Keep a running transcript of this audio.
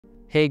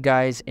Hey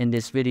guys, in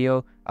this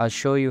video, I'll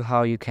show you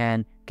how you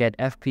can get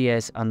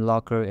FPS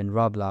Unlocker in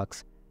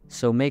Roblox.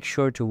 So make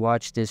sure to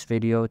watch this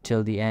video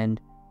till the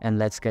end and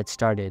let's get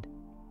started.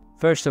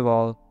 First of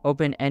all,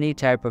 open any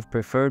type of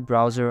preferred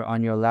browser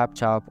on your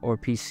laptop or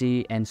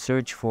PC and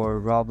search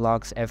for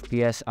Roblox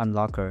FPS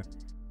Unlocker.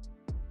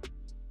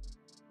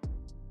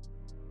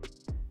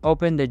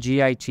 Open the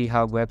GIT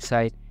Hub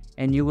website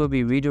and you will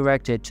be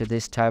redirected to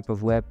this type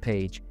of web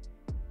page.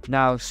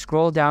 Now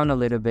scroll down a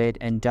little bit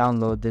and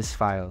download this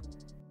file.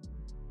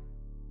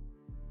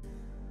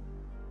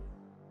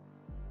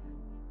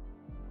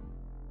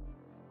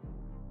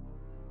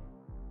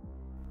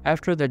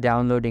 After the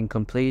downloading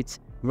completes,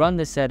 run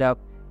the setup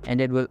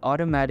and it will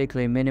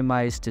automatically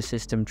minimize to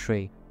system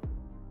tree.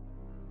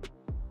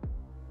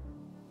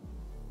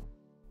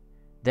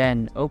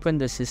 Then open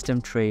the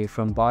system tray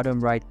from bottom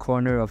right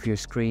corner of your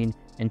screen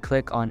and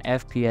click on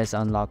FPS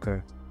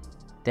Unlocker.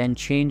 Then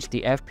change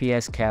the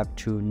FPS cap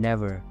to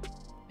Never.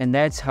 And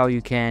that's how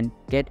you can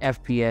get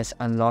FPS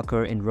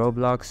Unlocker in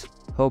Roblox.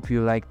 Hope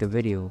you liked the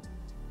video.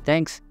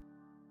 Thanks.